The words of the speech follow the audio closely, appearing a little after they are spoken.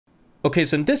Okay,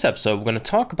 so in this episode, we're going to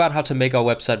talk about how to make our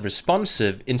website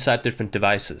responsive inside different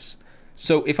devices.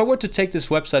 So if I were to take this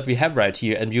website we have right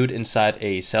here and view it inside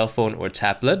a cell phone or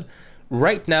tablet,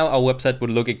 right now our website would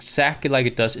look exactly like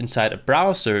it does inside a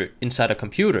browser, inside a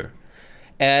computer.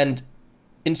 And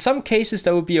in some cases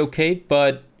that would be okay,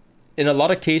 but in a lot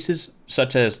of cases,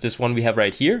 such as this one we have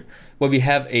right here, where we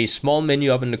have a small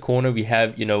menu up in the corner, we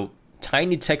have,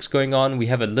 tiny text going on, we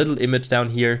have a little image down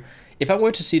here. If I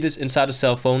were to see this inside a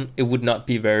cell phone, it would not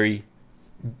be very,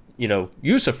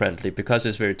 user-friendly because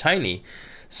it's very tiny.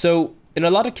 So in a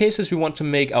lot of cases, we want to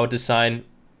make our design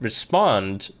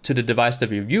respond to the device that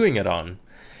we're viewing it on.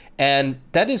 And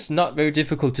that is not very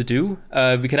difficult to do.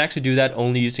 We can actually do that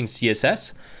only using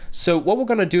CSS. So what we're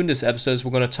going to do in this episode is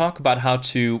we're going to talk about how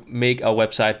to make our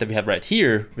website that we have right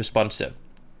here responsive.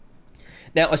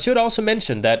 Now, I should also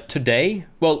mention that today,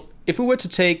 well, if we were to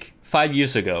take 5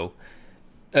 years ago,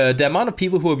 the amount of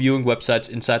people who are viewing websites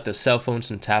inside their cell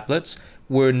phones and tablets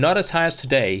were not as high as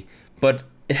today, but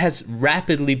it has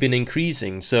rapidly been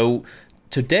increasing. So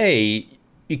today,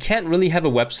 you can't really have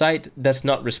a website that's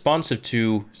not responsive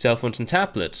to cell phones and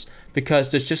tablets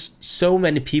because there's just so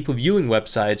many people viewing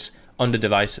websites on the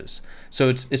devices. So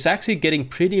it's actually getting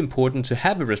pretty important to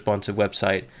have a responsive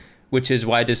website, which is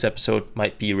why this episode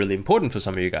might be really important for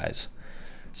some of you guys.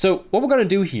 So what we're going to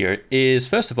do here is,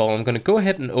 first of all, I'm going to go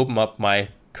ahead and open up my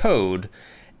code,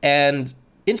 and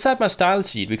inside my style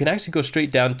sheet we can actually go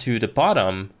straight down to the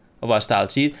bottom of our style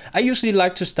sheet. I usually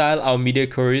like to style our media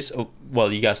queries.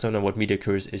 Well, you guys don't know what media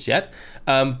queries is yet,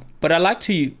 but I like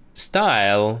to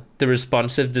style the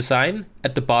responsive design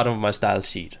at the bottom of my style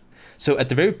sheet. So at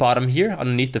the very bottom here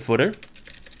underneath the footer,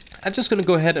 I'm just going to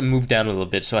go ahead and move down a little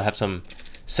bit so I have some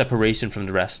separation from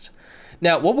the rest.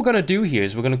 Now what we're going to do here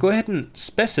is we're going to go ahead and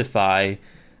specify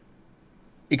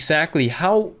exactly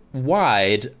how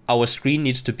wide our screen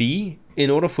needs to be in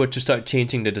order for it to start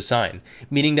changing the design.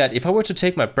 Meaning that if I were to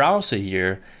take my browser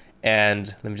here,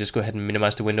 and let me just go ahead and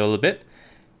minimize the window a little bit.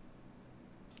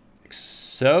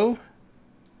 So,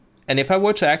 and if I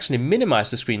were to actually minimize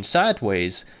the screen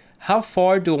sideways, how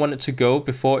far do I want it to go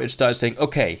before it starts saying,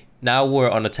 okay, now we're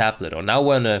on a tablet or now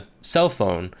we're on a cell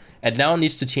phone, and now it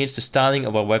needs to change the styling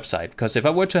of our website. Because if I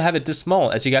were to have it this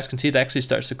small, as you guys can see, it actually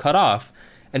starts to cut off,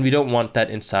 and we don't want that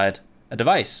inside a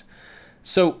device.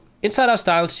 So inside our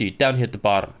style sheet down here at the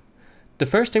bottom, the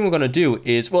first thing we're going to do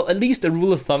is, well, at least a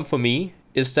rule of thumb for me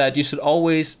is that you should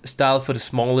always style for the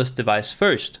smallest device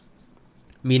first,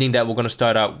 meaning that we're going to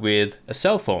start out with a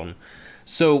cell phone.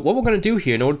 So what we're going to do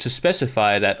here in order to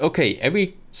specify that, okay,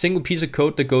 every single piece of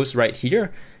code that goes right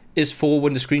here is for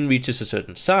when the screen reaches a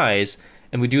certain size,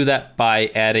 and we do that by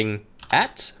adding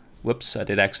at, whoops, I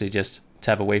did actually just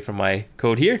tab away from my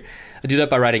code here. I do that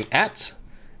by writing at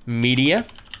media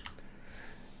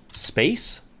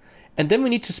space, and then we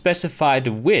need to specify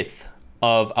the width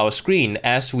of our screen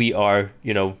as we are,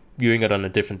 viewing it on a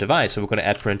different device. So we're going to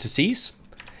add parentheses,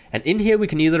 and in here we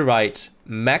can either write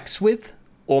max width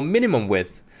or minimum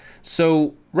width.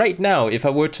 So right now, if I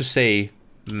were to say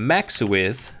max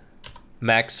width,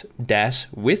 max dash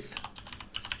width,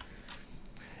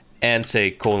 and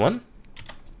say colon,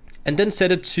 and then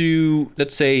set it to,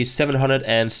 let's say,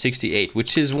 768,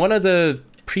 which is one of the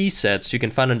presets you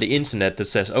can find on the internet that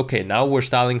says, okay, now we're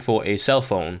styling for a cell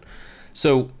phone.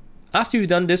 So after you've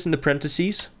done this in the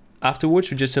parentheses, afterwards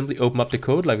we just simply open up the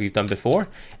code like we've done before,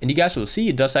 and you guys will see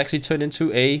it does actually turn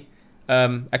into a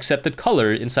accepted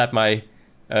color inside my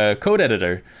code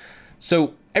editor.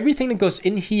 So everything that goes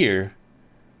in here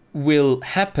will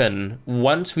happen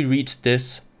once we reach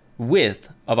this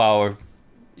width of our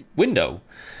window.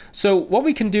 So what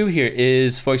we can do here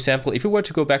is, for example, if we were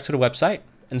to go back to the website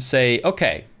and say,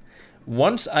 okay,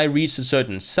 once I reach a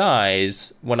certain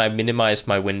size, when I minimize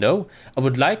my window, I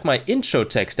would like my intro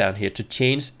text down here to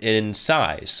change in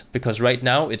size, because right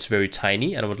now it's very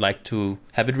tiny and I would like to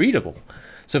have it readable.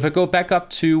 So if I go back up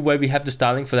to where we have the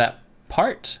styling for that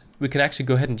part, we can actually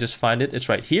go ahead and just find it. It's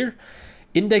right here.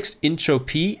 Index intro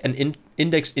P and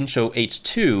index intro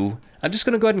H2. I'm just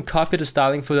going to go ahead and copy the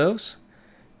styling for those.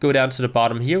 Go down to the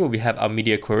bottom here where we have our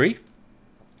media query.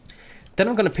 Then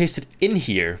I'm going to paste it in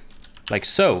here like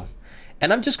so.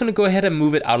 And I'm just going to go ahead and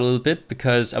move it out a little bit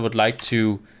because I would like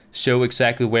to show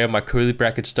exactly where my curly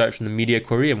bracket starts from the media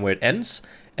query and where it ends,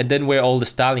 and then where all the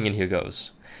styling in here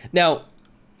goes. Now,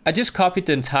 I just copied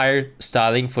the entire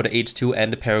styling for the H2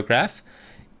 and the paragraph.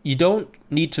 You don't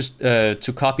need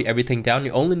to copy everything down.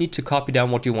 You only need to copy down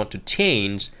what you want to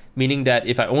change, meaning that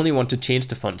if I only want to change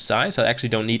the font size, I actually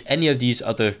don't need any of these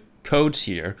other codes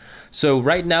here. So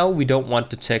right now we don't want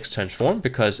the text transform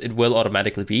because it will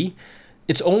automatically be.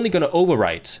 It's only going to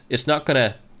overwrite. It's not going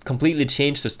to completely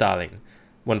change the styling.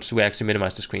 once we actually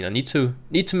minimize the screen. I need to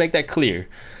make that clear.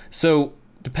 So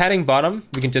the padding bottom,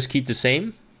 we can just keep the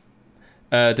same.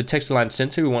 The text align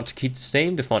center, we want to keep the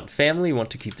same. The font family, we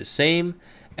want to keep the same.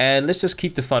 And let's just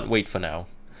keep the font weight for now.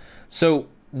 So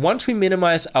once we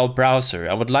minimize our browser,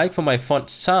 I would like for my font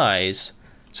size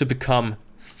to become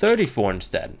 34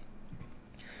 instead.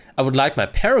 I would like my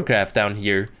paragraph down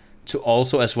here to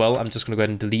also as well, I'm just going to go ahead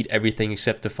and delete everything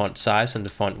except the font size and the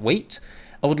font weight.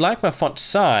 I would like my font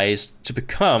size to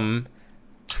become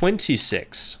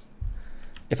 26.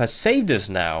 If I save this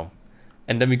now,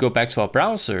 and then we go back to our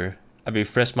browser, I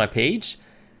refresh my page,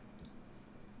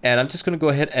 and I'm just going to go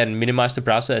ahead and minimize the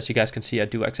browser. As you guys can see, I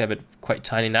do actually have it quite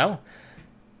tiny now.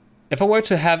 If I were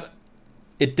to have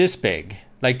it this big,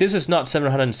 like this is not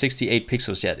 768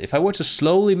 pixels yet. If I were to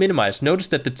slowly minimize, notice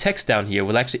that the text down here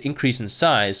will actually increase in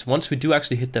size once we do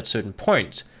actually hit that certain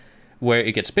point where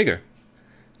it gets bigger.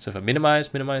 So if I minimize,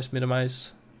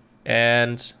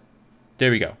 and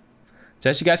there we go. So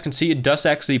as you guys can see, it does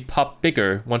actually pop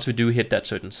bigger once we do hit that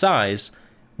certain size,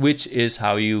 which is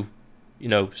how you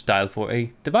style for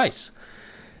a device.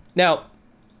 Now,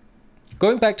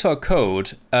 going back to our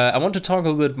code, I want to talk a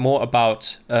little bit more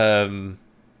about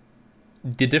the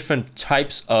different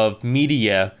types of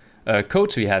media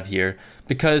codes we have here,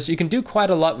 because you can do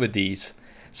quite a lot with these.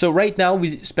 So right now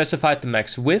we specified the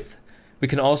max width. We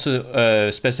can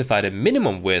also specify the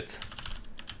minimum width.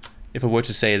 If I were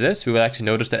to say this, we will actually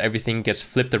notice that everything gets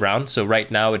flipped around. So right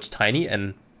now it's tiny,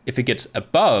 and if it gets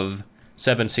above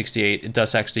 768, it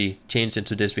does actually change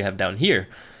into this we have down here.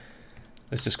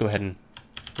 Let's just go ahead and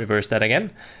reverse that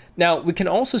again. Now we can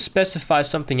also specify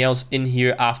something else in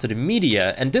here after the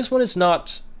media, and this one is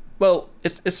not, well,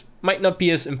 it's might not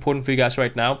be as important for you guys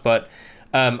right now, but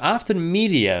after the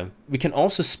media, we can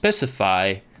also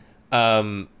specify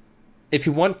if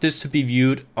you want this to be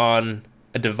viewed on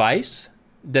a device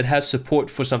that has support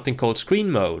for something called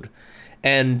screen mode.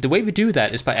 And the way we do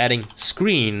that is by adding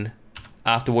screen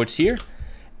afterwards here.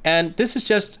 And this is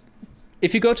just,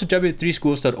 if you go to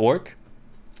w3schools.org,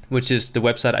 which is the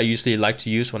website I usually like to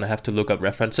use when I have to look up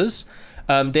references,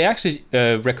 they actually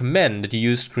recommend that you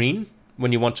use screen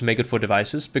when you want to make it for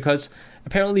devices, because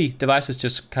apparently devices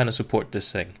just kind of support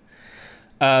this thing.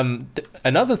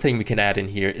 Another thing we can add in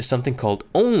here is something called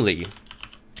only,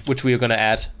 which we are going to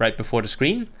add right before the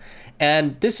screen.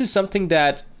 And this is something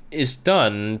that is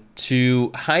done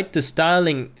to hide the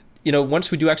styling. Once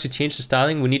we do actually change the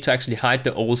styling, we need to actually hide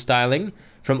the old styling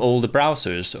from older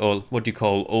browsers, or what you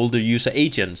call older user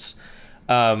agents.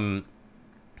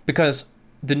 Because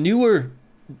the newer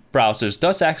browsers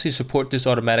does actually support this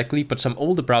automatically, but some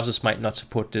older browsers might not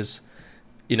support this,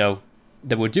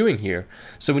 that we're doing here.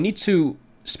 So we need to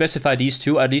specify these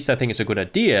two. At least I think it's a good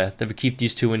idea that we keep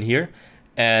these two in here,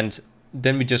 and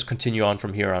then we just continue on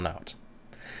from here on out.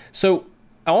 So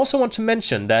I also want to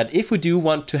mention that if we do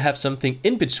want to have something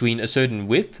in between a certain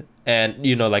width and,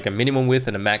 like a minimum width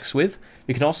and a max width,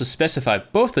 we can also specify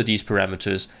both of these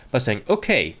parameters by saying,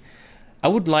 okay, I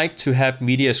would like to have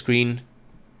media screen,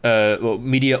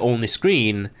 media only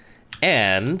screen,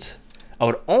 and I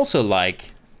would also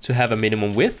like to have a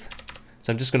minimum width.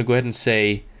 So I'm just going to go ahead and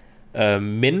say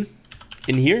min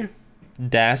in here,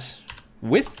 dash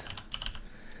width,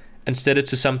 and set it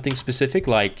to something specific,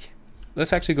 like,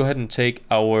 let's actually go ahead and take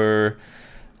our,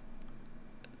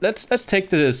 let's take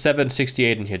the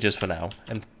 768 in here just for now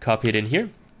and copy it in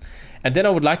here. And then I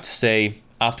would like to say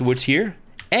afterwards here,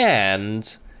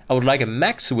 and I would like a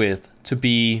max width to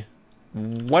be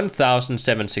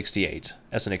 1768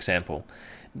 as an example.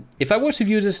 If I were to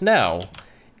view this now,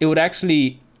 it would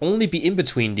actually only be in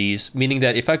between these, meaning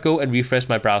that if I go and refresh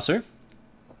my browser,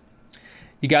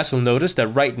 you guys will notice that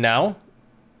right now,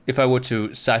 if I were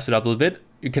to size it up a little bit,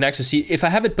 you can actually see if I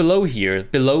have it below here,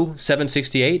 below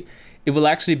 768, it will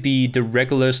actually be the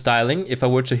regular styling. If I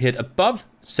were to hit above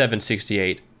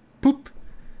 768, poop,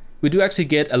 we do actually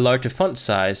get a larger font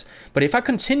size. But if I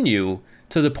continue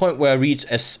to the point where I reach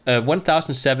a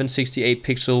 1768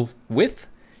 pixel width,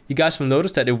 you guys will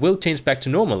notice that it will change back to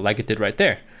normal like it did right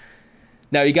there.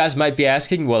 Now you guys might be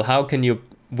asking, well, how can your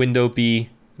window be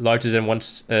larger than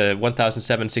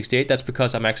 1768? That's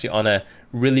because I'm actually on a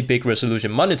really big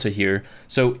resolution monitor here.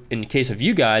 So in case of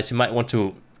you guys, you might want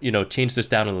to, change this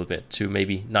down a little bit to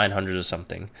maybe 900 or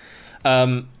something.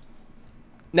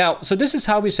 Now, so this is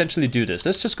how we essentially do this.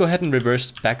 Let's just go ahead and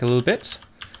reverse back a little bit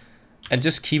and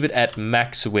just keep it at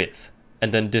max width,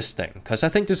 and then this thing, because I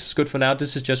think this is good for now.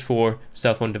 This is just for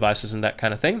cell phone devices and that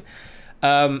kind of thing.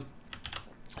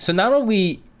 So now that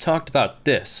we talked about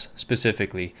this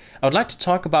specifically, I would like to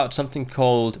talk about something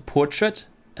called portrait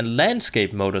and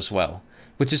landscape mode as well,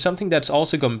 which is something that's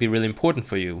also going to be really important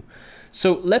for you.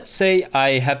 So let's say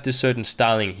I have this certain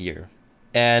styling here,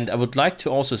 and I would like to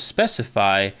also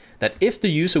specify that if the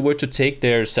user were to take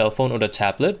their cell phone or the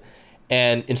tablet,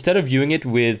 and instead of viewing it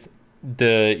with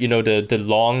the, the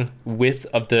long width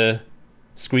of the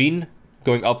screen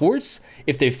going upwards,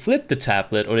 if they flip the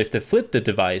tablet or if they flip the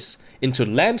device into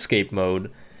landscape mode,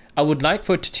 I would like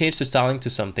for it to change the styling to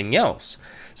something else.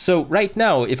 So right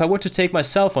now, if I were to take my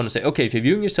cell phone and say, okay, if you're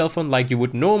viewing your cell phone like you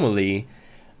would normally,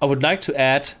 I would like to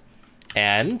add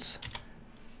and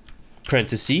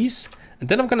parentheses, and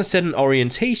then I'm going to set an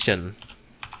orientation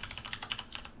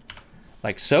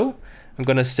like so. I'm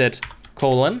going to set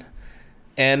colon,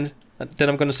 and then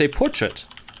I'm going to say portrait.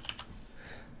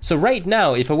 So right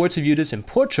now, if I were to view this in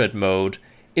portrait mode,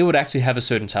 it would actually have a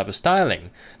certain type of styling.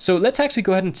 So let's actually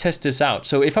go ahead and test this out.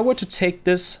 So if I were to take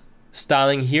this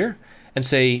styling here and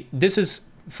say this is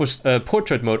for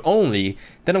portrait mode only,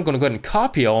 then I'm going to go ahead and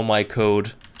copy all my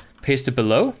code, paste it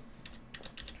below.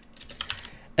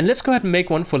 And let's go ahead and make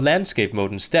one for landscape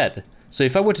mode instead. So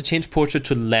if I were to change portrait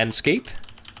to landscape,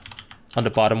 on the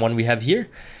bottom one we have here,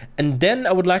 and then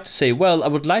I would like to say, well, I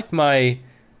would like my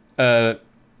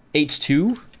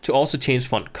H2 to also change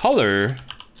font color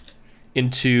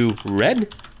into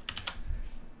red.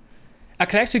 I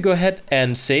can actually go ahead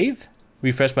and save,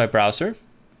 refresh my browser,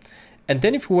 and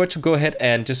then if we were to go ahead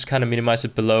and just kind of minimize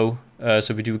it below,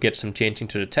 so we do get some changing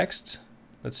to the text.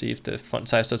 Let's see if the font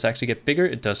size does actually get bigger.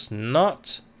 It does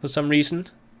not for some reason.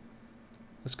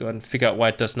 Let's go ahead and figure out why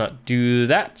it does not do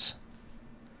that.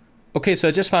 Okay, so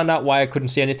I just found out why I couldn't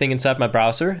see anything inside my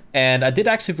browser, and I did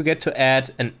actually forget to add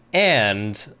an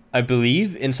and, I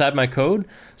believe, inside my code.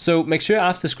 So make sure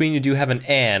after the screen you do have an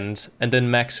and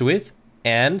then max width,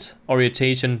 and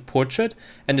orientation portrait,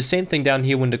 and the same thing down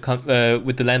here with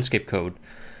the landscape code.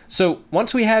 So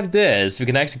once we have this, we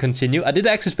can actually continue. I did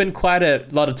actually spend quite a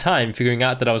lot of time figuring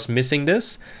out that I was missing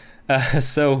this.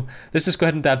 So let's just go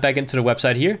ahead and dive back into the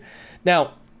website here.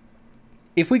 Now,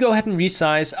 if we go ahead and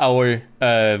resize our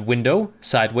window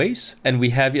sideways, and we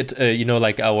have it,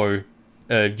 like our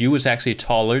view is actually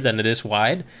taller than it is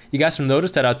wide, you guys will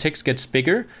notice that our text gets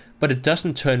bigger, but it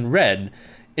doesn't turn red.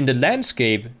 In the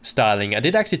landscape styling, I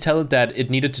did actually tell it that it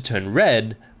needed to turn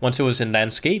red once it was in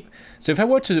landscape. So if I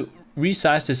were to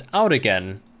resize this out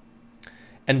again,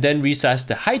 and then resize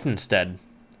the height instead,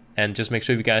 and just make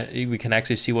sure we can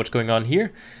actually see what's going on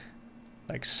here,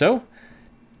 like so.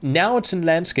 Now it's in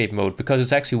landscape mode because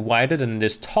it's actually wider than it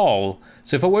is tall.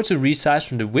 So if I were to resize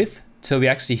from the width till we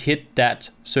actually hit that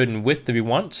certain width that we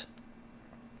want,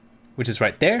 which is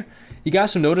right there, you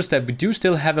guys will notice that we do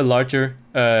still have a larger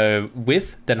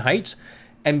width than height,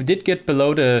 and we did get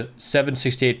below the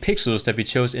 768 pixels that we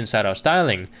chose inside our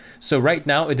styling. So right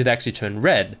now it did actually turn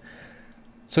red.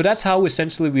 So that's how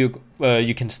essentially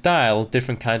you can style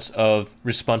different kinds of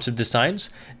responsive designs.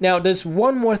 Now there's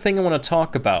one more thing I want to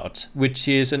talk about, which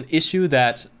is an issue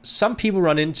that some people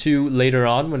run into later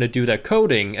on when they do their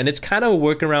coding, and it's kind of a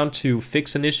workaround to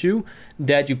fix an issue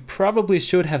that you probably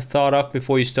should have thought of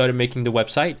before you started making the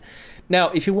website. Now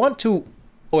if you want to,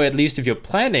 or at least if you're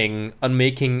planning on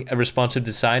making a responsive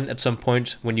design at some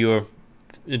point when you're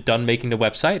done making the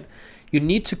website, you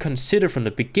need to consider from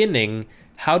the beginning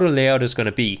how the layout is going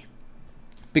to be,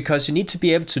 because you need to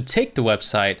be able to take the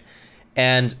website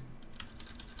and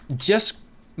just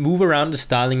move around the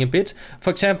styling a bit. For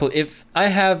example, if I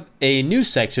have a news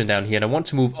section down here and I want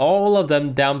to move all of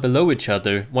them down below each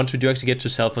other once we do actually get to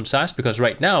cell phone size, because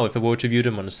right now if I were to view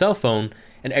them on a cell phone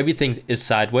and everything is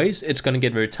sideways, it's going to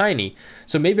get very tiny.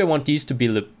 So maybe I want these to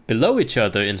be below each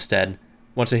other instead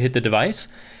once I hit the device.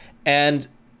 And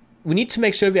we need to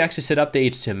make sure we actually set up the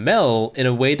HTML in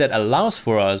a way that allows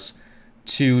for us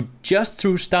to, just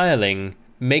through styling,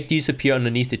 make these appear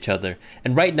underneath each other.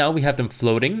 And right now we have them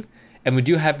floating, and we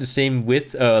do have the same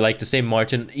width, like the same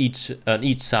margin on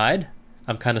each side.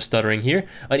 I'm kind of stuttering here,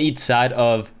 on each side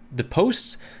of the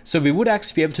posts. So we would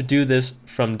actually be able to do this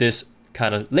from this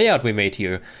kind of layout we made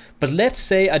here. But let's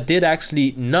say I did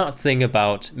actually not think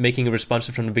about making it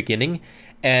responsive from the beginning,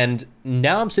 and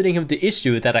now I'm sitting here with the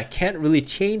issue that I can't really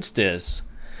change this.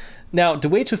 Now the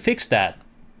way to fix that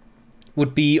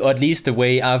would be, or at least the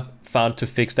way I've found to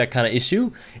fix that kind of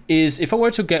issue, is if I were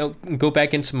to go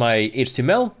back into my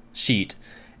HTML sheet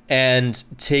and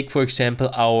take, for example,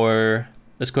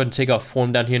 let's go ahead and take our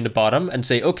form down here in the bottom and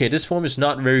say, okay, this form is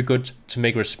not very good to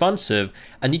make responsive.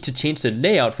 I need to change the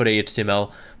layout for the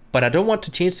HTML, but I don't want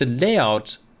to change the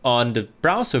layout on the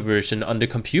browser version on the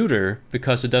computer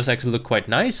because it does actually look quite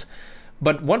nice.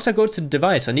 But once I go to the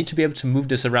device, I need to be able to move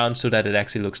this around so that it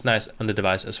actually looks nice on the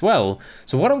device as well.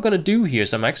 So what I'm going to do here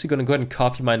is I'm actually going to go ahead and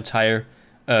copy my entire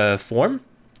form.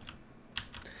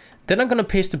 Then I'm gonna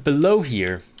paste it below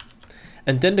here.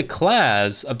 And then the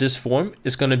class of this form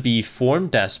is gonna be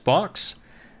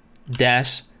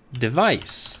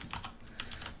form-box-device.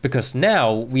 Because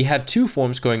now we have two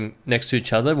forms going next to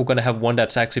each other. We're gonna have one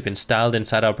that's actually been styled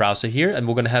inside our browser here, and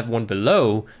we're gonna have one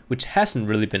below which hasn't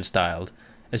really been styled,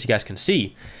 as you guys can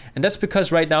see. And that's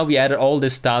because right now we added all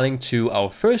this styling to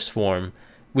our first form,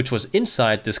 which was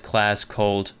inside this class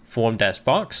called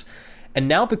form-box. And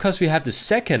now because we have the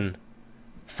second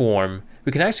form,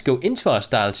 we can actually go into our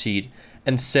style sheet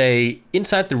and say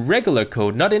inside the regular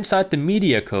code, not inside the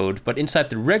media code, but inside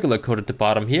the regular code at the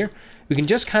bottom here, we can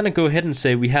just kind of go ahead and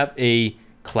say we have a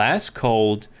class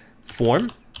called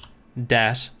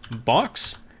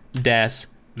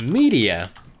form-box-media.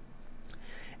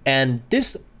 And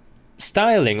this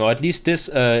styling, or at least this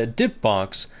div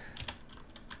box,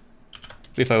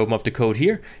 if I open up the code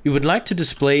here, we would like to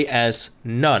display as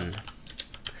none.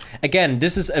 Again,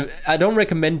 this is I don't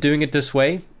recommend doing it this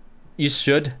way. You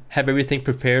should have everything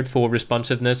prepared for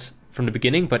responsiveness from the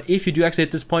beginning, but if you do actually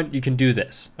at this point, you can do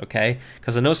this, okay?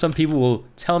 Because I know some people will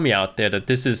tell me out there that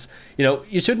this is,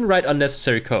 you shouldn't write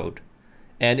unnecessary code.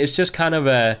 And it's just kind of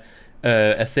a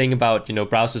thing about,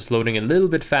 browsers loading a little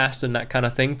bit faster and that kind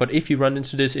of thing. But if you run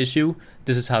into this issue,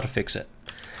 this is how to fix it.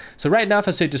 So right now, if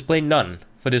I say display none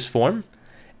for this form,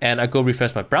 and I go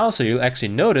refresh my browser, you'll actually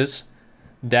notice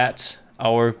that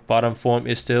our bottom form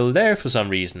is still there for some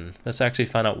reason. Let's actually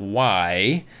find out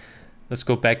why. Let's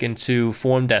go back into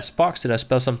form-box. Did I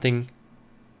spell something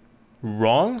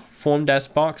wrong?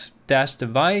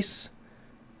 Form-box-device.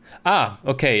 Ah,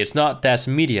 okay, it's not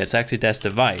 -media, it's actually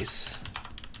 -device.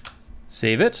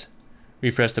 Save it,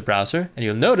 refresh the browser, and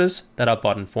you'll notice that our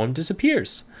bottom form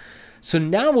disappears. So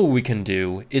now what we can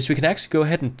do is we can actually go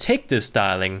ahead and take this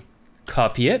styling,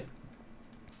 copy it,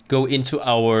 go into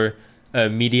our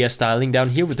media styling down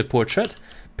here with the portrait,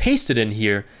 paste it in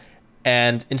here,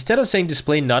 and instead of saying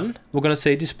display none, we're gonna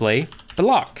say display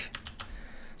block.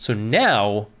 So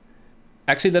now,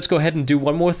 actually let's go ahead and do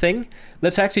one more thing.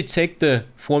 Let's actually take the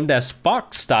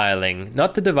form-box styling,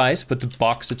 not the device, but the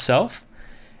box itself,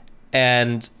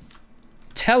 and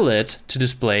tell it to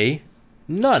display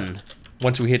none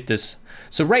once we hit this.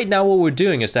 So right now what we're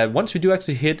doing is that once we do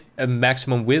actually hit a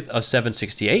maximum width of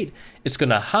 768, it's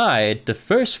gonna hide the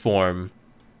first form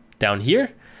down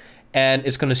here, and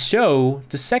it's gonna show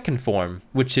the second form,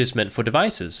 which is meant for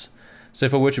devices. So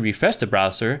if I were to refresh the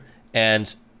browser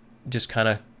and just kind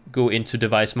of go into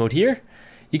device mode here,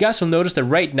 you guys will notice that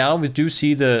right now we do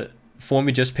see the form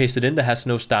we just pasted in that has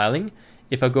no styling.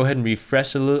 If I go ahead and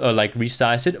refresh a little, or like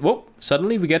resize it, whoa,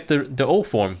 suddenly we get the old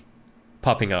form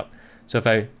popping up. So if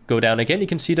I go down again, you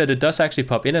can see that it does actually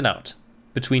pop in and out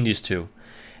between these two.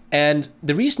 And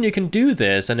the reason you can do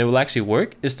this, and it will actually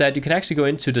work, is that you can actually go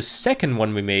into the second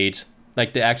one we made,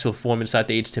 like the actual form inside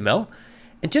the HTML,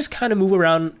 and just kind of move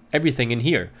around everything in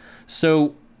here.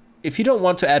 So if you don't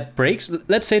want to add breaks,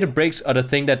 let's say the breaks are the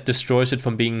thing that destroys it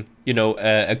from being,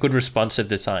 a good responsive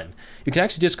design. You can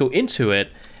actually just go into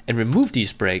it and remove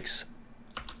these breaks,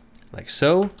 like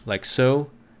so, like so,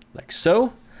 like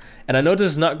so. And I know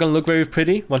this is not going to look very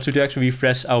pretty once we do actually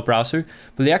refresh our browser,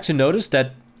 but you actually notice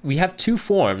that we have two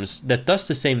forms that does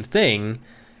the same thing,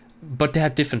 but they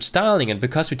have different styling. And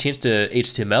because we changed the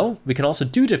HTML, we can also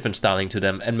do different styling to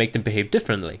them and make them behave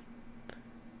differently.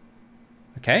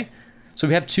 Okay, so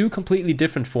we have two completely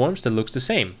different forms that looks the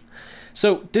same.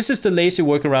 So this is the lazy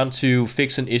workaround to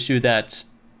fix an issue that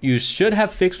you should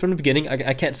have fixed from the beginning.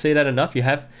 I can't say that enough. You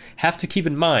have to keep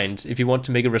in mind if you want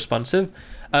to make it responsive.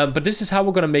 But this is how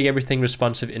we're going to make everything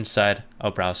responsive inside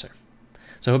our browser.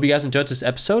 So I hope you guys enjoyed this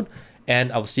episode,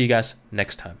 and I will see you guys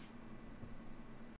next time.